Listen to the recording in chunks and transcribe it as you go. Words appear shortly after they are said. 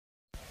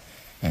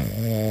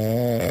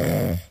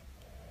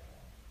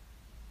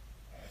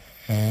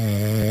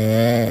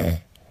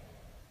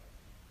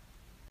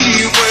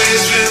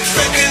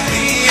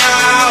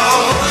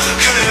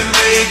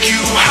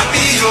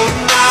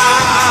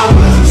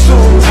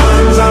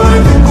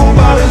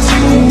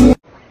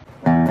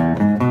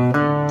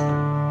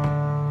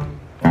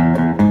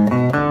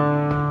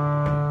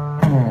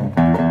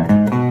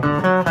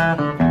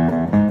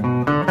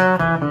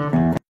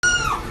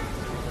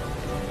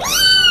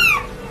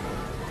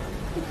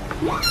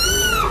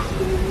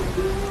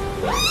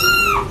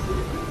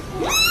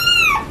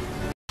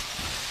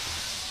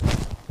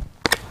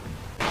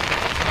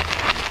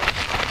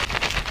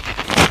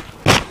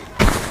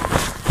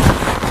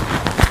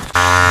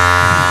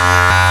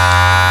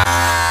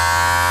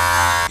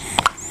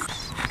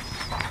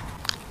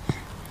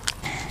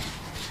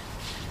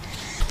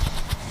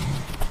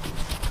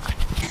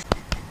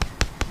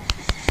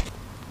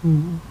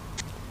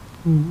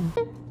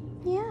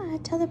Yeah,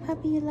 tell the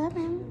puppy you love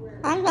him.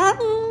 I love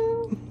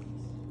him.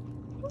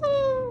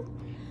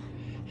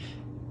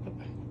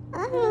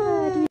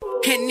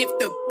 And if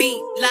the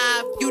beat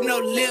live, you know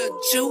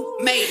Lil Ju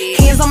made it.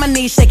 Hands on my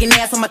knees, shaking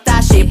ass on my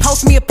thigh shit.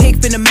 Post me a pic,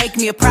 finna make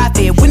me a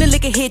profit. When the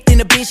liquor hit, then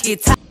the bitch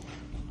get tired.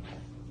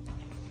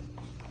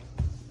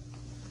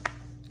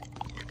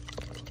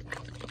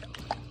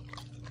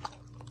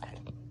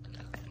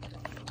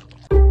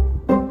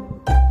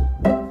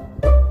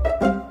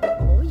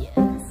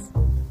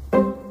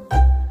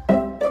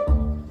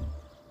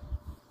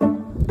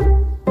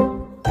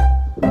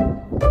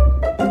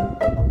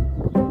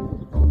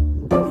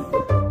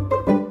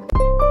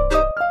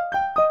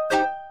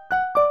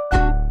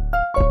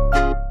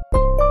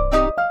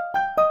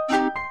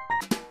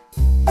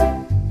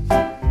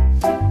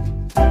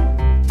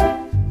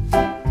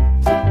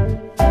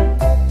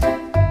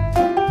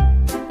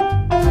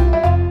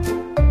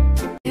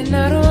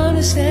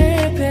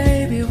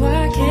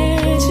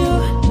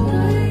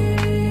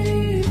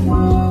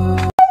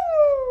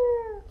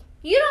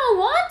 You don't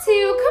want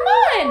to? Come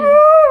on!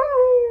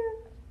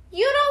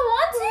 You don't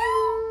want to?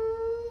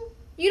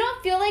 You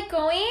don't feel like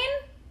going?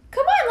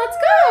 Come on, let's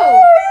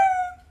go!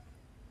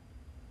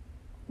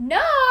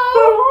 No!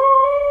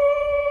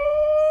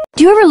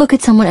 Do you ever look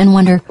at someone and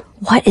wonder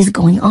what is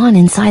going on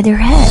inside their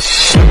head?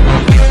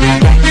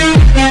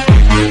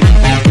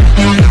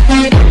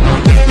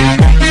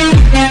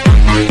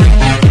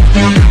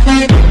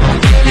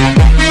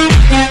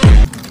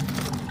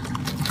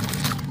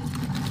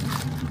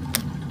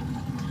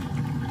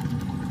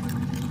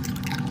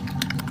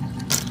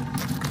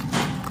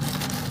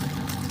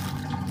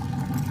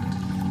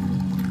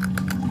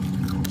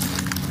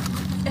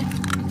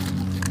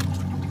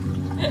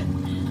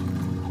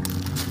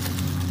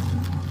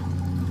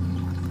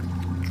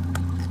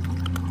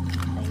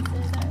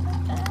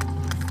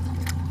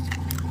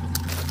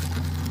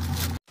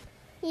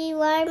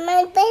 You are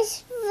my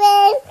best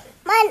friend,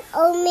 my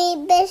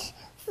only best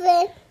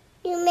friend.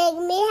 You make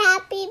me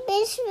happy,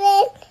 best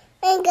friend.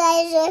 And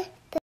guys are.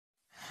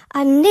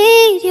 I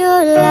need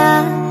your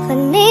love, I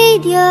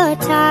need your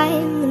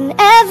time. When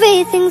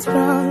everything's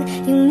wrong,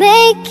 you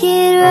make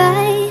it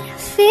right. I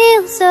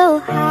feel so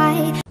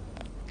high.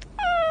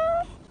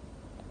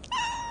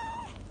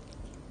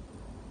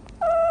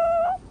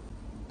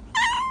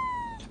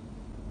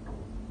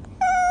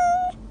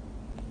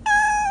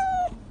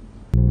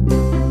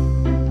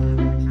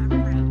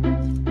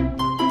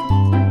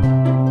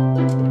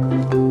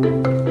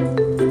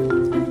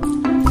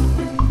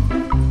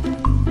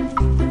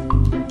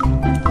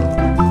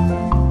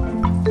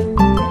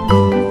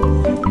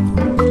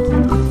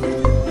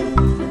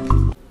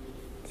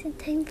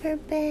 Time for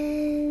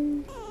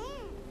bed.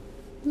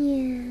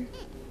 Yeah.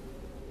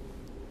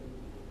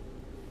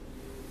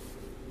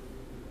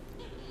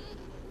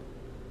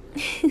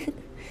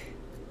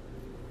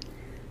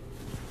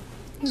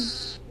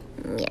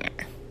 Yeah.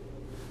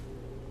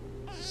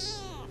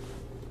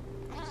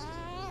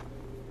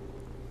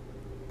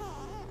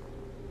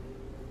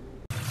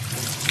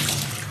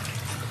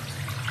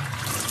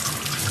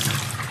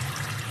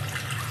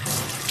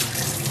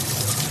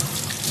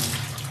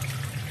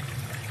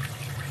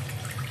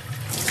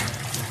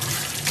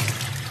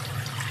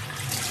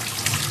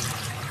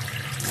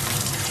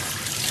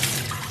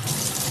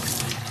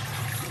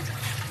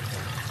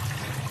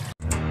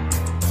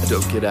 I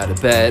don't get out of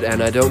bed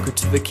and I don't go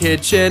to the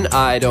kitchen.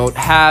 I don't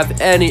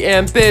have any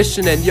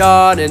ambition and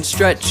yawn and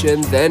stretch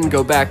and then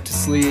go back to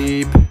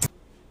sleep.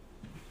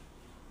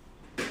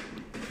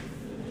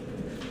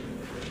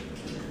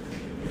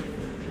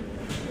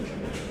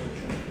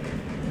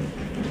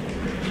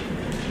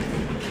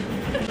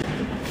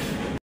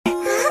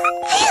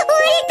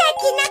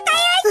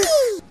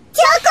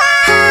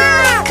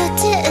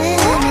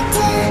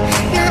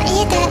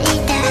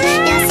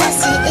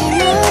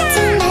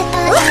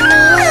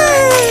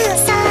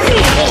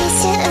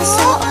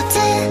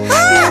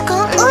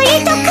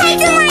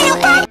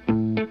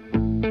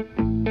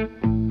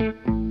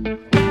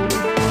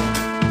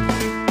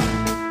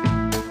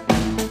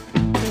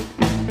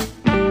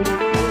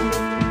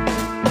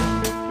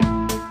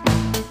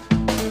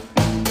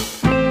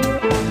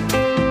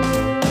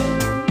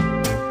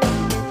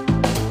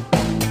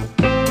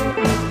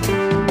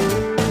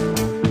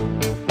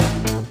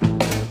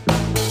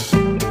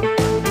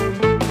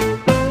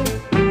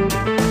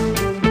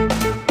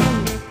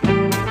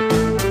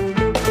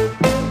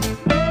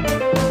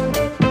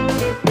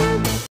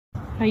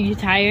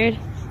 tired?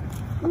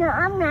 No,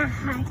 I'm not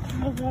hard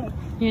tired.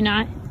 You're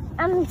not?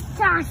 I'm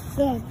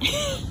sausage.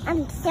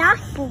 I'm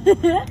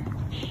sausage.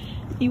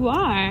 You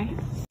are.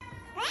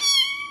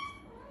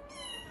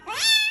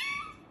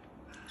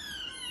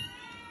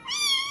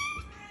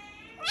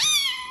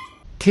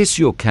 Kiss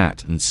your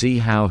cat and see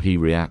how he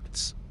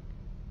reacts.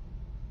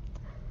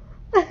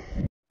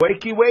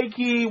 Wakey,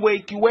 wakey,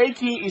 wakey,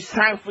 wakey, it's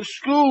time for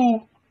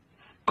school.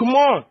 Come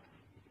on.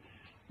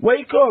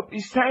 Wake up,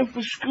 it's time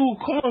for school.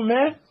 Come on,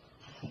 man.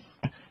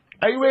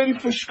 Are you ready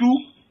for school?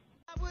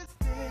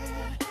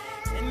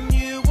 And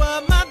you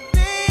were my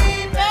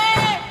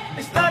baby.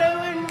 It started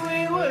when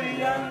we were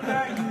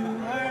younger. You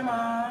were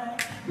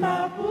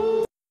my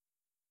boo.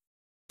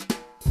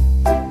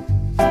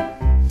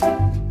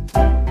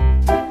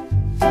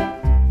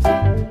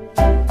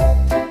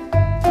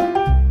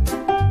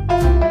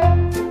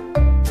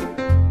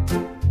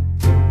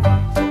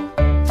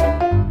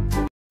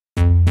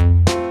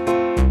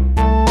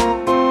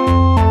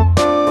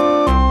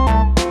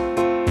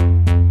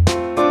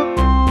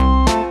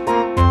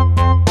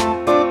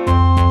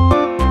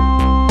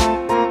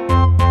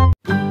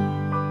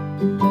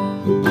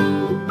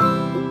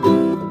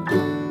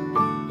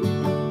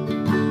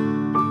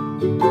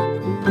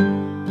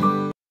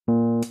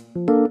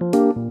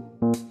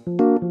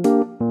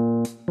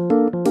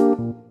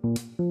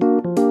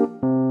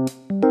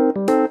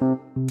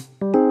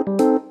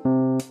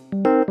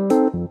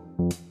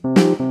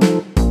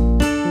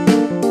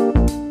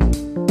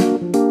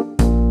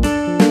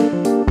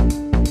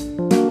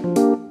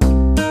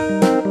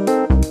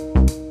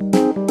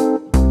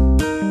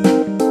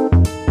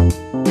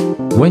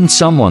 When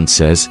someone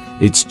says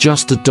it's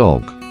just a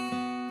dog,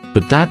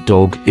 but that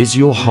dog is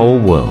your whole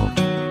world.